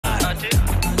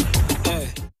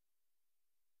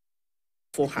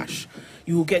for hash.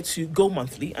 You will get to go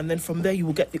monthly, and then from there you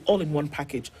will get the all-in-one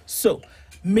package. So,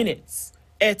 minutes,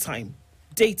 airtime,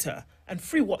 data, and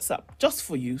free WhatsApp just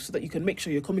for you, so that you can make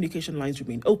sure your communication lines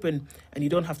remain open and you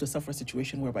don't have to suffer a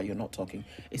situation whereby you're not talking.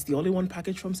 It's the all-in-one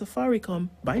package from Safaricom.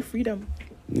 Buy freedom.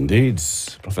 Indeed.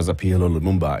 Professor P.L.O.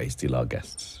 Lumumba is still our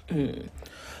guest.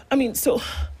 I mean, so,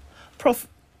 Prof,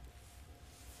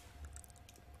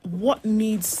 what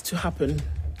needs to happen?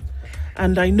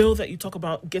 And I know that you talk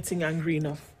about getting angry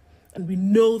enough, and we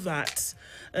know that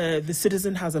the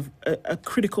citizen has a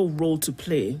critical role to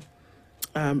play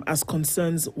as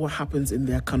concerns what happens in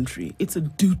their country. It's a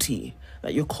duty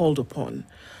that you're called upon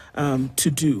to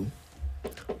do.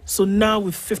 So now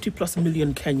with 50 plus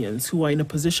million Kenyans who are in a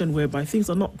position whereby things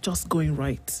are not just going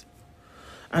right,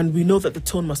 and we know that the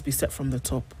tone must be set from the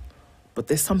top, but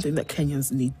there's something that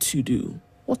Kenyans need to do.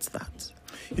 What's that?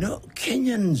 You know,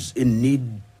 Kenyans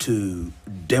need to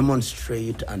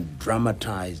demonstrate and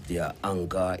dramatize their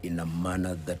anger in a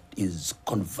manner that is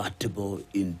convertible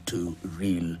into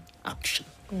real action.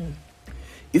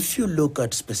 If you look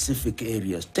at specific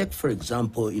areas, take for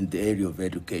example in the area of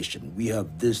education, we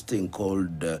have this thing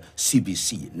called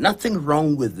CBC. Nothing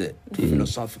wrong with it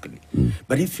philosophically.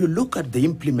 But if you look at the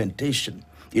implementation,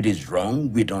 it is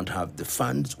wrong. We don't have the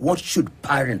funds. What should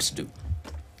parents do?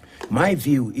 My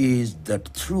view is that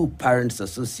through Parents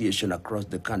Association across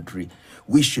the country,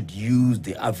 we should use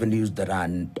the avenues that are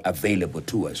available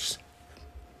to us.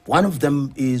 One of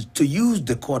them is to use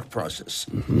the court process.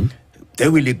 They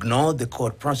will ignore the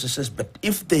court processes, but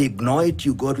if they ignore it,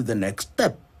 you go to the next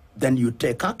step. Then you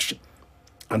take action.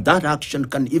 And that action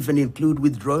can even include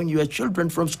withdrawing your children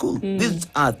from school. These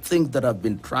are things that have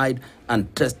been tried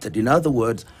and tested. In other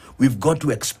words, we've got to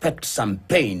expect some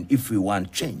pain if we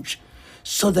want change,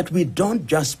 so that we don't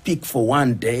just speak for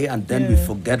one day and then we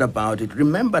forget about it.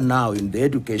 Remember now, in the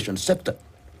education sector,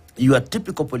 your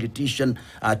typical politician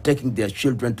are taking their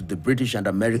children to the British and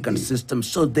American system.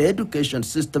 So the education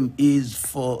system is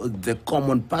for the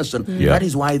common person. That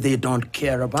is why they don't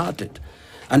care about it.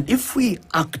 And if we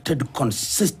acted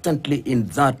consistently in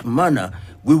that manner,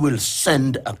 we will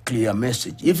send a clear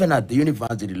message, even at the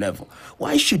university level.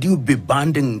 Why should you be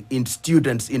banding in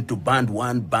students into band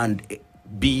 1, band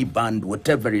B, band,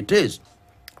 whatever it is?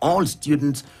 All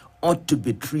students ought to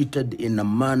be treated in a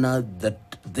manner that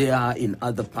they are in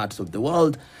other parts of the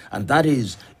world, and that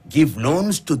is give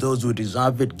loans to those who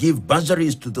deserve it, give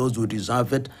bursaries to those who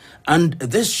deserve it, and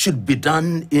this should be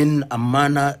done in a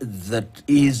manner that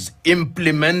is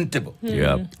implementable.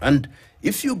 And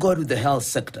if you go to the health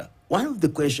sector, one of the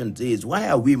questions is, why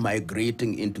are we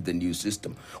migrating into the new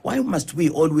system? Why must we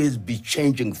always be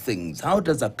changing things? How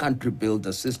does a country build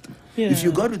a system? If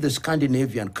you go to the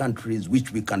Scandinavian countries,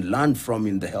 which we can learn from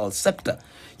in the health sector,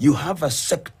 you have a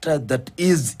sector that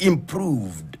is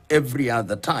improved every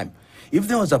other time. If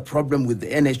there was a problem with the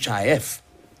NHIF,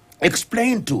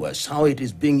 explain to us how it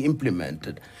is being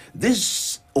implemented.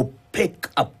 This opaque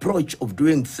approach of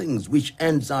doing things, which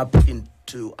ends up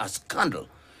into a scandal,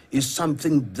 is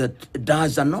something that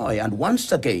does annoy. And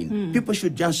once again, people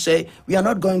should just say, we are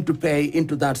not going to pay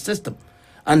into that system.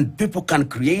 And people can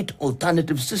create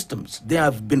alternative systems. There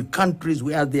have been countries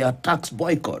where there are tax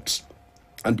boycotts.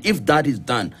 And if that is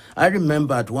done, I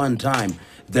remember at one time,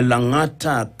 the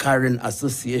Langata Karen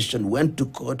Association went to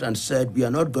court and said, we are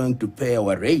not going to pay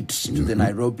our rates to the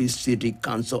Nairobi City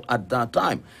Council at that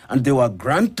time. And they were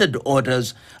granted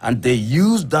orders, and they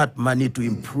used that money to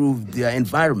improve their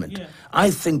environment. I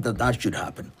think that that should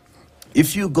happen.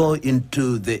 If you go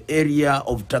into the area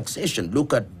of taxation,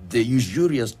 look at the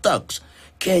usurious tax.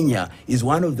 Kenya is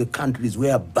one of the countries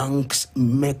where banks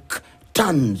make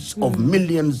tons of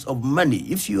millions of money.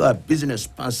 If you are a business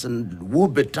person, woe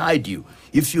betide you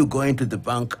if you go into the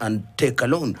bank and take a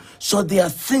loan. So there are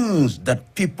things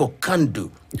that people can do.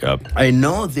 I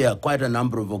know there are quite a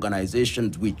number of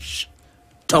organizations which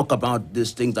talk about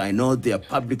these things. I know there are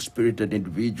public-spirited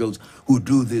individuals who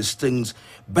do these things,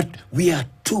 but we are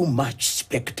too much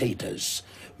spectators.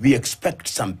 We expect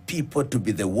some people to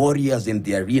be the warriors in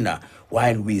the arena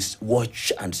while we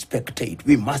watch and spectate.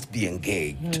 We must be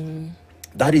engaged.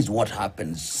 That is what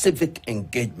happens, civic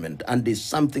engagement, and is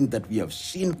something that we have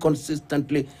seen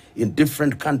consistently in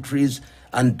different countries,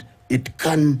 and it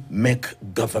can make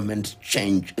governments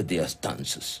change their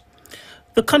stances.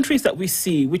 The countries that we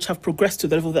see, which have progressed to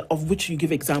the level of which you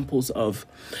give examples of,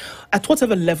 at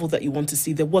whatever level that you want to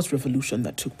see, there was revolution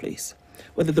that took place.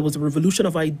 Whether there was a revolution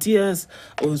of ideas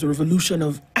or it was a revolution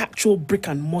of actual brick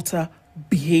and mortar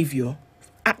behavior,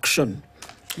 action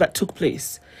that took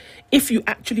place. if you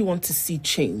actually want to see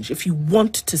change, if you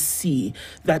want to see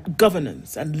that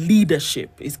governance and leadership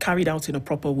is carried out in a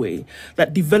proper way,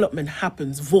 that development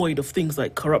happens void of things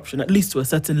like corruption, at least to a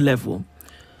certain level,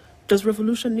 does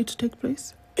revolution need to take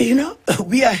place? You know,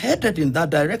 we are headed in that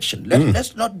direction.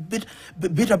 Let's not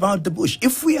beat about the bush.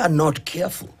 If we are not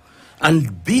careful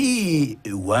and be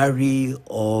wary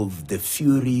of the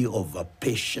fury of a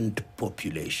patient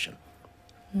population,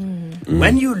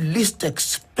 when you least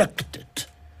expect it,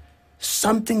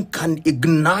 something can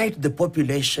ignite the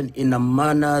population in a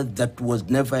manner that was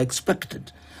never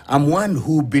expected. I'm one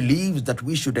who believes that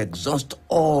we should exhaust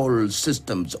all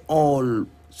systems, all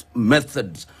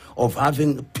methods of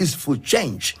having peaceful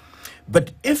change.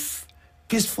 But if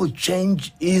peaceful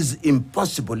change is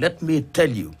impossible, let me tell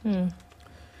you,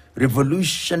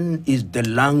 revolution is the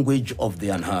language of the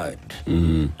unheard.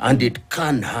 And it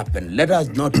can happen. Let us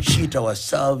not cheat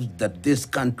ourselves that this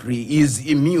country is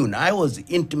immune. I was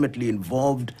intimately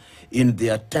involved in the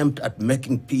attempt at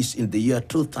making peace in the year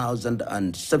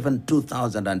 2007,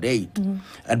 2008.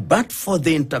 And but for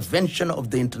the intervention of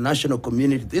the international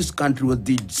community, this country was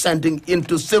descending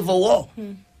into civil war.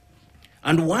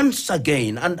 And once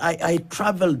again, and I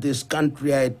traveled this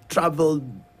country, I traveled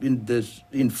in this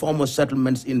informal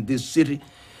settlements in this city,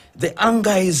 the anger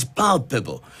is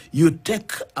palpable. You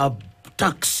take a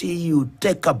taxi, you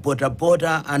take a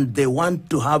boda, and they want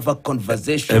to have a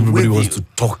conversation Everybody with wants you. to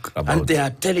talk about And they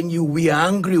are telling you, we are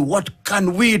angry, what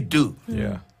can we do?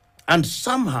 Yeah. And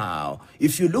somehow,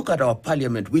 if you look at our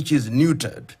parliament, which is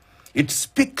neutered, it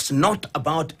speaks not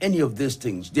about any of these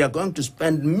things. They are going to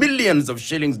spend millions of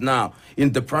shillings now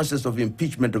in the process of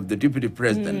impeachment of the deputy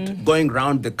president, going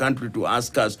around the country to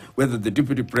ask us whether the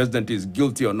deputy president is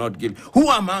guilty or not guilty. Who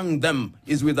among them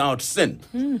is without sin?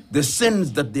 The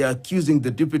sins that they are accusing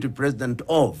the deputy president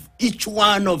of, each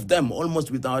one of them, almost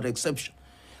without exception.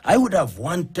 I would have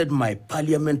wanted my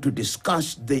parliament to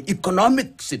discuss the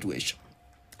economic situation.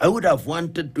 I would have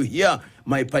wanted to hear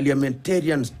my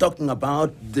parliamentarians talking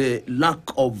about the lack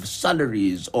of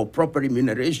salaries or proper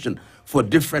remuneration for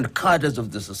different cadres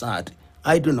of the society.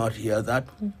 I do not hear that.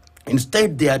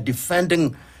 Instead, they are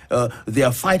defending, they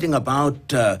are fighting about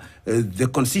the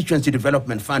Constituency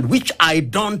Development Fund, which I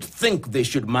don't think they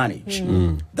should manage.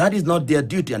 That is not their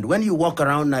duty. And when you walk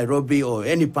around Nairobi or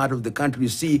any part of the country, you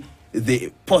see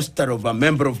the poster of a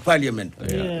member of parliament,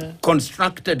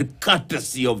 constructed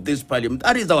courtesy of this parliament.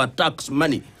 That is our tax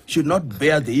money. Should not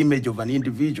bear the image of an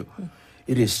individual.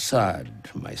 It is sad,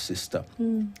 my sister.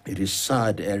 It is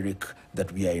sad, Eric,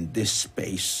 that we are in this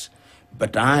space.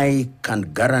 But I can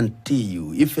guarantee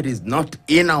you, if it is not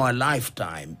in our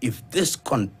lifetime, if this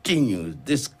continues,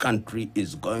 this country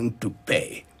is going to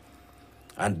pay.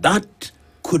 And that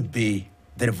could be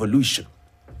the revolution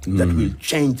that will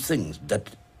change things,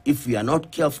 that if we are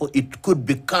not careful, it could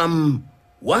become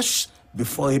worse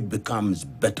before it becomes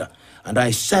better. And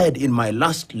I said in my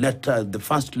last letter, the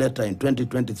first letter in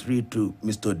 2023 to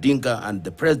Mr. Odinga and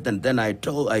the president, then I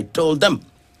told them,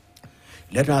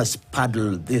 let us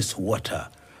paddle this water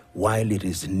while it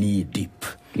is knee deep.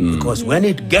 Because when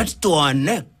it gets to our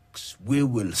necks, we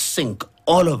will sink,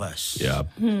 all of us. Yeah.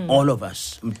 All of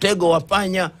us. Mtego wa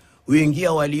panya,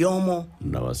 huingia waliomo,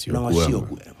 Na na wasiokuwemo.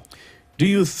 wasiokuwemo. Do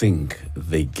you think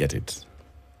they get it?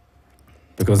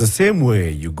 Because the same way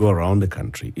you go around the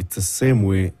country, it's the same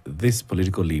way these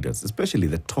political leaders, especially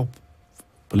the top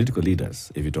political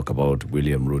leaders, if you talk about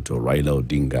William Ruto, Raila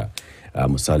Odinga,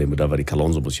 Musalia Mudavadi,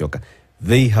 Kalonzo Musyoka,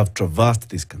 they have traversed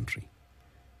this country.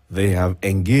 They have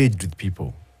engaged with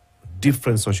people,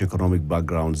 different socioeconomic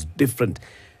backgrounds,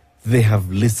 they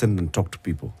have listened and talked to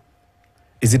people.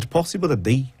 Is it possible that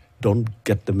they don't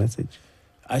get the message?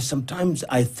 I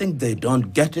think they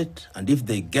don't get it, and if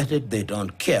they get it, they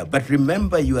don't care. But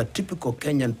remember, your typical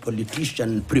Kenyan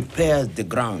politician prepares the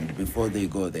ground before they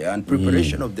go there. And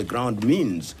preparation of the ground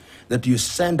means that you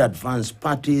send advance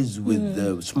parties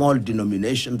with small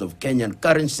denominations of Kenyan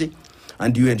currency,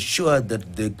 and you ensure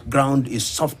that the ground is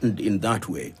softened in that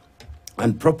way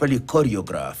and properly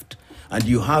choreographed. And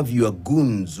you have your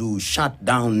goons who shut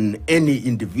down any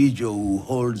individual who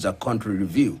holds a contrary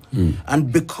view.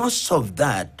 And because of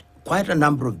that, quite a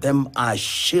number of them are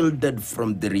shielded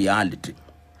from the reality.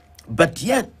 But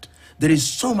yet, there is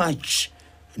so much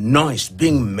noise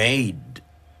being made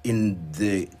in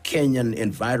the Kenyan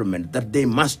environment that they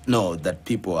must know that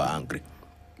people are angry.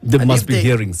 They And must if be they-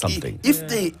 hearing something. If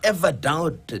they ever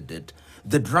doubted it,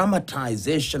 the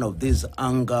dramatization of this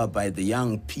anger by the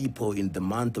young people in the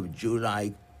month of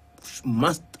July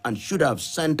must and should have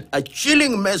sent a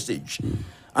chilling message.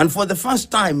 And for the first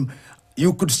time,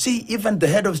 you could see even the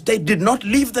head of state did not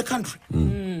leave the country.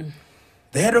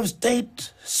 The head of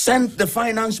state sent the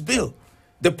finance bill.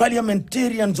 The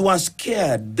parliamentarians were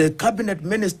scared. The cabinet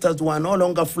ministers were no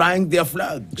longer flying their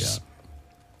flags.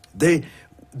 Yeah.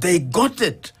 They got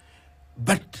it.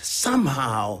 But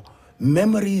somehow,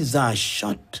 memories are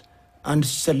short and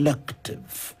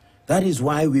selective. That is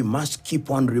why we must keep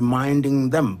on reminding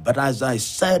them. But as I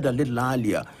said a little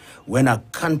earlier, when a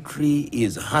country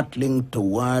is hurtling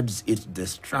towards its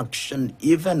destruction,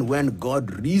 even when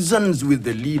God reasons with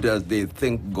the leaders, they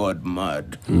think God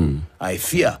mad. I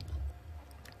fear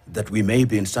that we may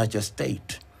be in such a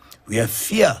state. We have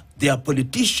fear. There are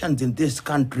politicians in this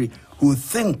country who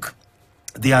think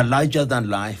they are larger than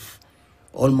life,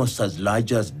 almost as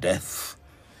large as death.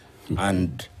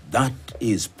 And that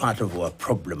is part of our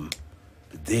problem.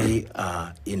 They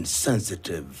are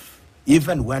insensitive.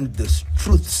 Even when the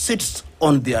truth sits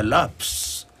on their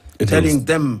laps, telling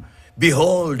them,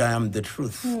 behold, I am the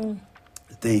truth,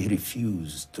 they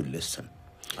refuse to listen.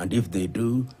 And if they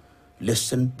do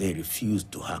listen, they refuse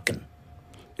to hearken.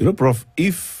 You know, Prof,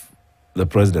 if the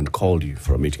president called you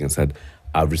for a meeting and said,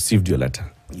 I've received your letter,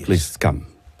 please come,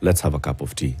 let's have a cup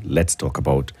of tea, let's talk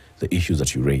about the issues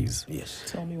that you raise. Yes.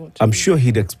 Tell me what I'm sure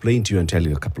he'd explain to you and tell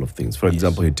you a couple of things. For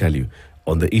example, he'd tell you,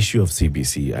 on the issue of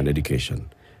CBC and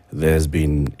education, there's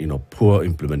been, poor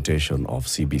implementation of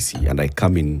CBC, and I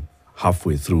come in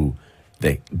halfway through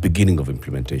the beginning of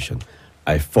implementation.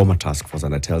 I form a task force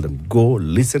and I tell them, go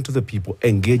listen to the people,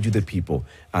 engage with the people,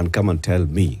 and come and tell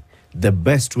me the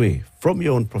best way, from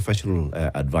your own professional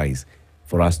advice,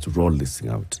 for us to roll this thing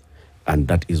out. And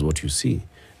that is what you see.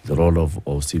 The role of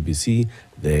CBC,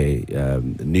 the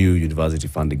new university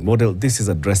funding model. This is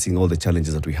addressing all the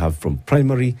challenges that we have from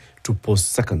primary to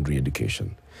post-secondary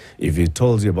education. If he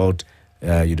tells you about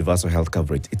universal health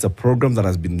coverage, it's a program that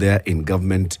has been there in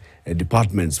government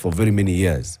departments for very many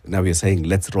years. Now we are saying,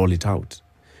 let's roll it out.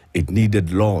 It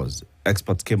needed laws.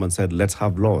 Experts came and said, let's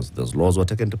have laws. Those laws were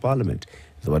taken to Parliament.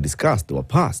 They were discussed. They were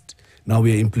passed. Now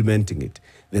we are implementing it.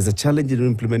 There's a challenge in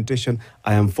implementation.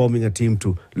 I am forming a team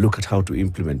to look at how to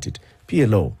implement it.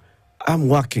 PLO, I'm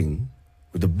working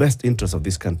with the best interests of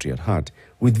this country at heart,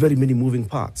 with very many moving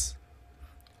parts.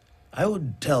 I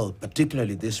would tell,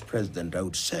 particularly this president, I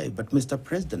would say, but Mr.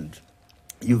 President,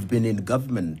 you've been in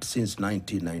government since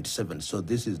 1997, so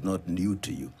this is not new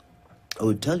to you. I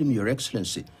would tell him, Your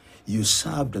Excellency, you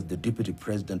served as the deputy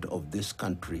president of this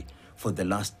country for the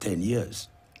last 10 years.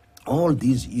 All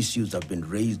these issues have been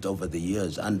raised over the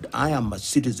years, and I am a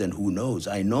citizen who knows.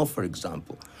 I know, for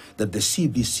example, that the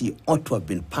CBC ought to have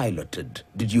been piloted.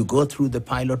 Did you go through the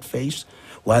pilot phase?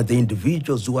 Were the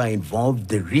individuals who are involved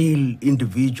the real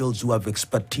individuals who have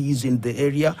expertise in the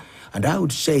area? And I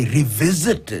would say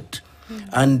revisit it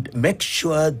and make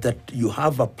sure that you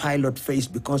have a pilot phase,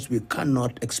 because we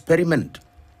cannot experiment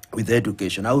with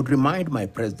education. I would remind my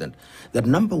president that,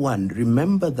 number one,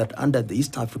 remember that under the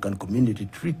East African Community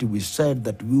Treaty, we said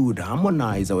that we would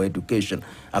harmonize our education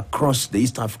across the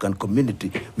East African community.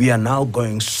 We are now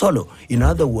going solo. In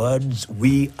other words,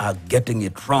 we are getting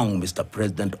it wrong, Mr.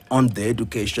 President, on the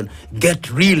education.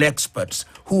 Get real experts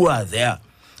who are there.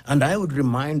 And I would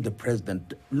remind the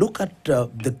president, look at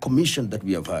the commission that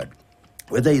we have had.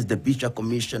 Whether it's the Bicha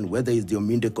Commission, whether it's the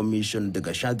Ominde Commission, the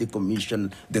Gashadi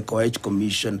Commission, the Koech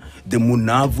Commission, the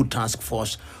Munavu Task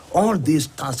Force, all these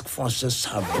task forces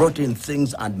have brought in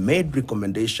things and made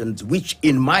recommendations which,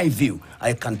 in my view,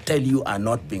 I can tell you are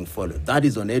not being followed. That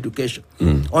is on education.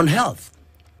 On health,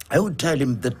 I would tell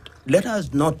him that let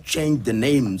us not change the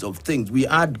names of things. We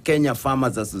had Kenya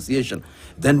Farmers Association,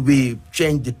 then we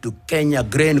changed it to Kenya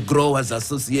Grain Growers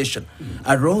Association.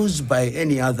 A rose by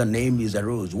any other name is a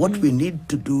rose. What we need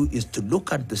to do is to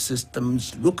look at the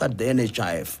systems, look at the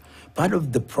NHIF. Part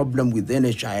of the problem with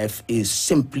NHIF is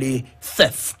simply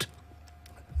theft,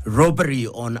 robbery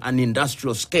on an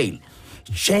industrial scale.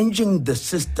 Changing the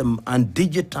system and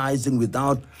digitizing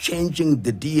without changing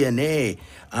the DNA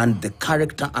and the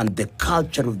character and the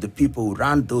culture of the people who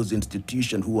run those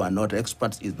institutions who are not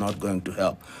experts is not going to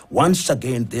help. Once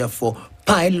again, therefore,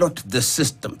 pilot the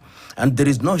system. And there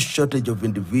is no shortage of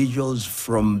individuals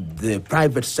from the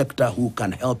private sector who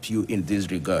can help you in this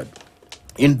regard.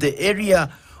 In the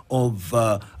area of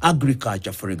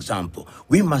agriculture, for example,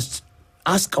 we must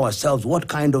ask ourselves, what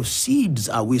kind of seeds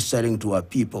are we selling to our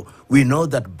people? We know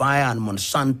that Bayer and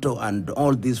Monsanto and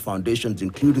all these foundations,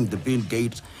 including the Bill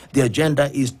Gates, the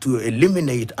agenda is to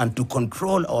eliminate and to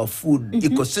control our food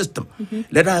ecosystem.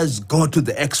 Let us go to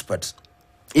the experts.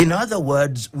 In other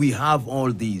words, we have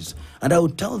all these. And I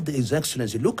would tell His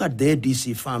Excellency, look at the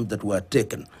ADC farms that were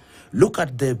taken. Look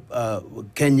at the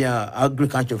Kenya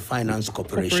Agricultural Finance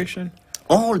Corporation.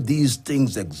 All these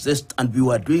things exist, and we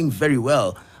were doing very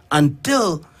well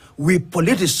until we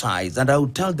politicize, and I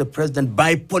would tell the president,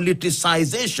 by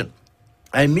politicization,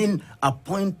 I mean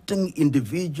appointing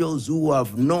individuals who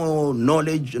have no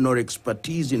knowledge nor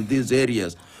expertise in these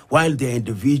areas, while they are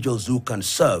individuals who can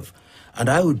serve. And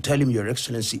I would tell him, Your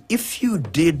Excellency, if you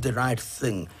did the right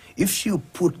thing, if you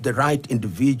put the right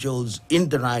individuals in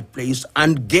the right place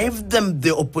and gave them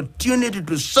the opportunity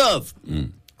to serve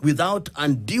without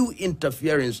undue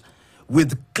interference,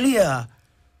 with clear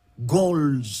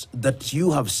goals that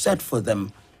you have set for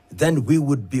them, then we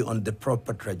would be on the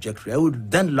proper trajectory. I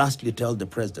would then lastly tell the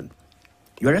president,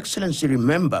 Your Excellency,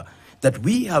 remember that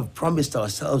we have promised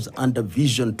ourselves under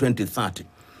Vision 2030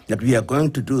 that we are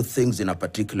going to do things in a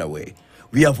particular way.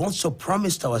 We have also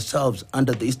promised ourselves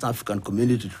under the East African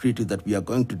Community Treaty that we are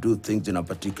going to do things in a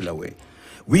particular way.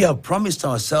 We have promised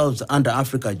ourselves under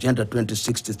Africa Agenda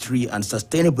 2063 and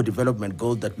Sustainable Development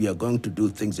Goals that we are going to do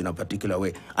things in a particular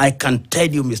way. I can tell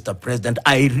you, Mr. President,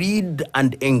 I read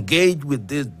and engage with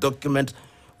this document.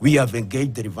 We have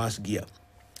engaged the reverse gear,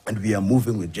 and we are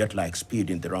moving with jet-like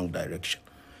speed in the wrong direction.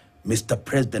 Mr.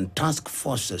 President, task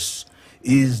forces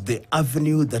is the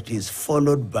avenue that is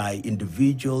followed by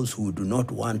individuals who do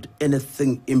not want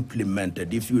anything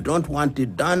implemented. If you don't want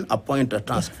it done, appoint a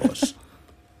task force.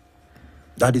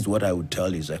 That is what I would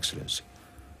tell His Excellency.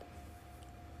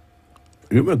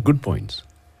 You make good points.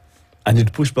 And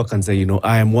it push back and say, you know,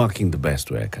 I am working the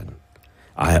best way I can.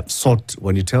 I have sought,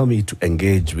 when you tell me to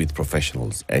engage with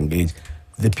professionals, engage,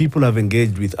 the people I've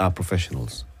engaged with are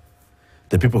professionals.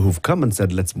 The people who've come and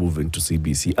said, let's move into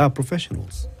CBC are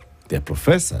professionals. They're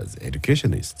professors,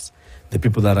 educationists. The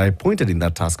people that I appointed in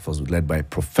that task force led by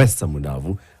Professor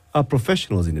Munavu are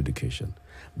professionals in education.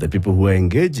 The people who are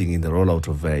engaging in the rollout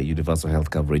of universal health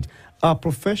coverage are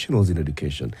professionals in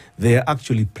education. They are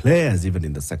actually players even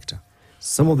in the sector.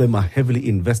 Some of them are heavily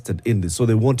invested in this, so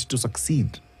they want it to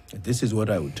succeed. This is what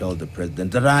I would tell the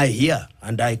president, that I hear,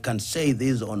 and I can say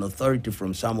this on authority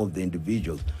from some of the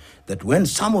individuals, that when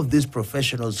some of these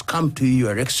professionals come to you,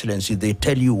 Your Excellency, they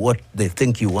tell you what they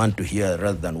think you want to hear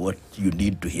rather than what you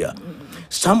need to hear.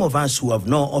 Some of us who have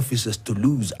no offices to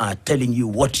lose are telling you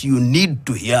what you need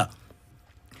to hear.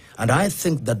 And I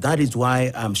think that that is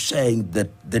why I'm saying that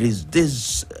there is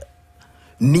this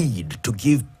need to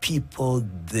give people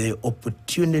the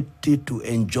opportunity to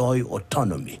enjoy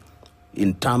autonomy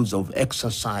in terms of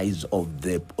exercise of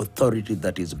the authority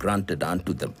that is granted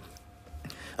unto them.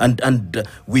 And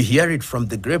we hear it from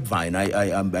the grapevine.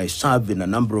 I serve in a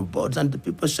number of boards, and the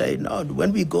people say, no,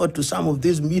 when we go to some of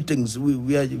these meetings,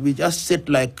 we just sit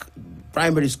like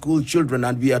primary school children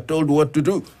and we are told what to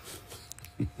do.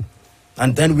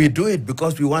 And then we do it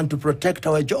because we want to protect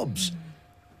our jobs.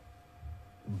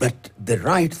 But the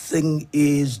right thing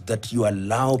is that you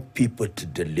allow people to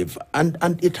deliver. And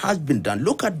it has been done.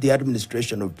 Look at the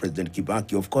administration of President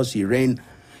Kibaki. Of course, he ran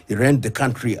the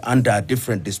country under a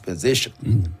different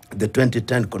dispensation. The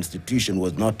 2010 constitution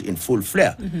was not in full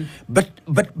flare.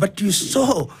 But you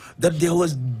saw that there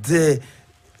was the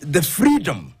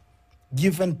freedom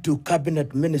given to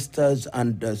cabinet ministers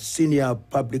and senior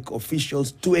public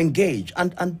officials to engage.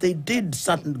 And they did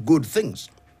certain good things.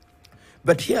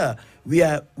 But here, we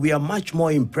are much more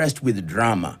impressed with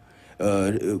drama.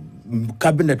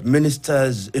 Cabinet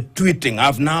ministers tweeting,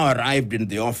 I've now arrived in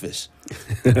the office.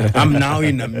 I'm now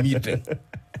in a meeting.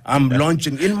 I'm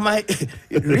launching.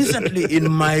 Recently in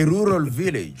my rural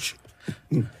village,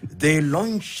 they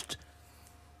launched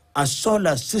a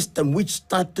solar system which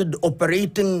started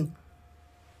operating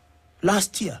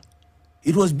last year.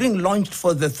 It was being launched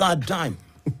for the third time.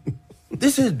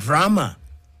 This is drama.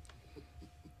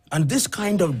 And this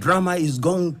kind of drama is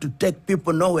going to take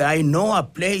people nowhere. I know a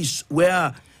place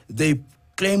where they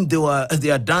claimed they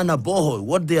had done a borehole.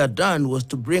 What they had done was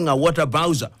to bring a water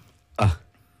bowser.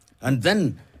 And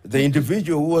then the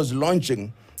individual who was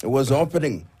launching was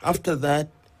opening. After that,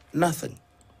 nothing.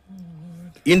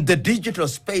 In the digital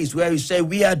space where you say,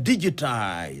 we are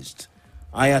digitized.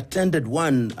 I attended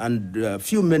one, and a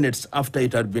few minutes after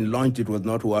it had been launched, it was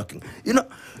not working. You know,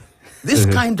 this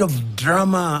kind of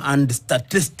drama and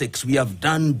statistics, we have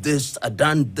done this,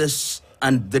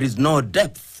 and there is no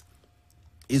depth,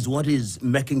 is what is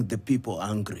making the people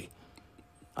angry.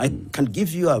 I can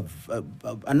give you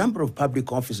a number of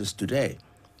public offices today,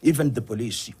 even the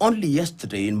police. Only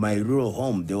yesterday in my rural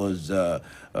home, there was a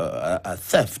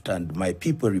theft, and my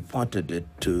people reported it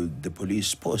to the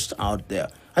police post out there.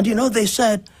 And you know, they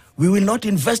said, we will not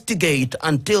investigate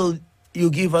until you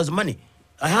give us money.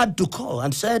 I had to call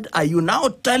and said, are you now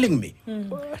telling me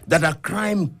that a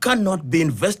crime cannot be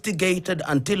investigated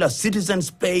until a citizen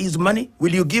pays money?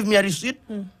 Will you give me a receipt?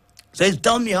 Says,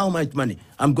 tell me how much money.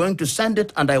 I'm going to send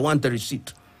it and I want the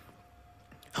receipt.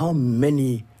 How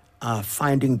many are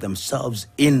finding themselves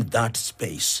in that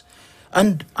space.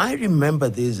 And I remember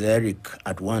this, Eric,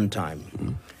 at one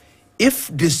time.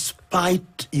 If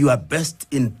despite your best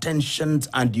intentions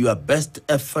and your best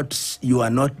efforts, you are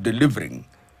not delivering,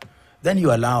 then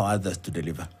you allow others to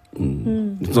deliver.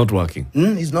 It's not working.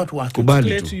 It's not working. Kubali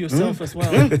Clear tu. to yourself as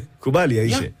well. Kubali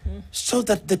Yeah. yaishe. So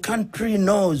that the country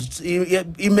knows,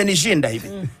 imenishinda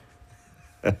hivi.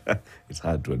 It's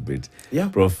hard to admit. Yeah.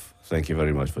 Prof, thank you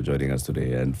very much for joining us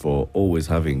today and for always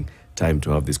having time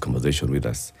to have this conversation with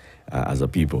us as a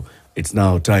people. It's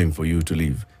now time for you to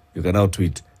leave. You can now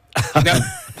tweet.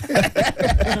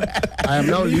 I am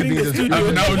now leaving the studio.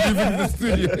 I'm now leaving the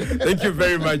studio. Thank you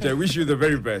very much. I wish you the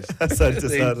very best. Asante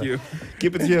Thank sana. you.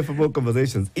 Keep it here for more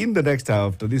conversations in the next hour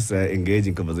after this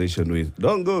engaging conversation with.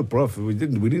 Don't go, Prof. We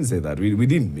didn't say that. We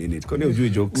didn't mean it. Kwani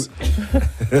hujui jokes.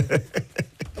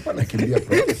 Nakimbia,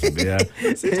 Prof. Yeah.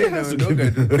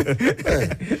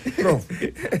 Prof.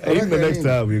 In the next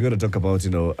hour, we're going to talk about,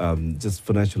 just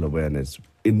financial awareness.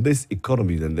 In this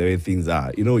economy and the way things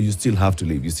are, you still have to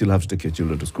live. You still have to take your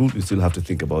children to school. You still have to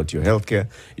think about your healthcare.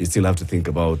 You still have to think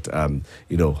about,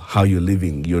 how you're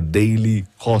living, your daily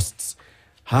costs.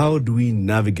 How do we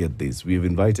navigate this? We've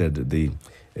invited the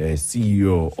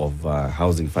CEO of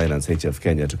Housing Finance HF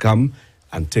Kenya to come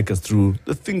and take us through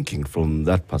the thinking from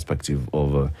that perspective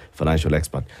of a financial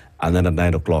expert. And then at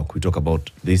 9 o'clock, we talk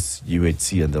about this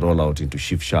UHC and the rollout into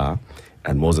Shifsha,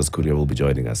 and Moses Kuria will be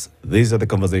joining us. These are the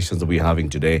conversations that we're having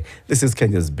today. This is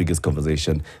Kenya's biggest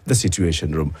conversation, the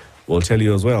Situation Room. We'll tell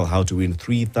you as well how to win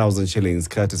 3,000 shillings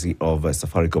courtesy of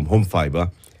Safaricom Home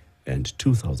Fiber and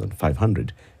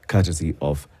 2,500 courtesy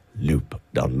of Loop.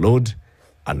 Download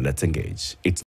and let's engage. It's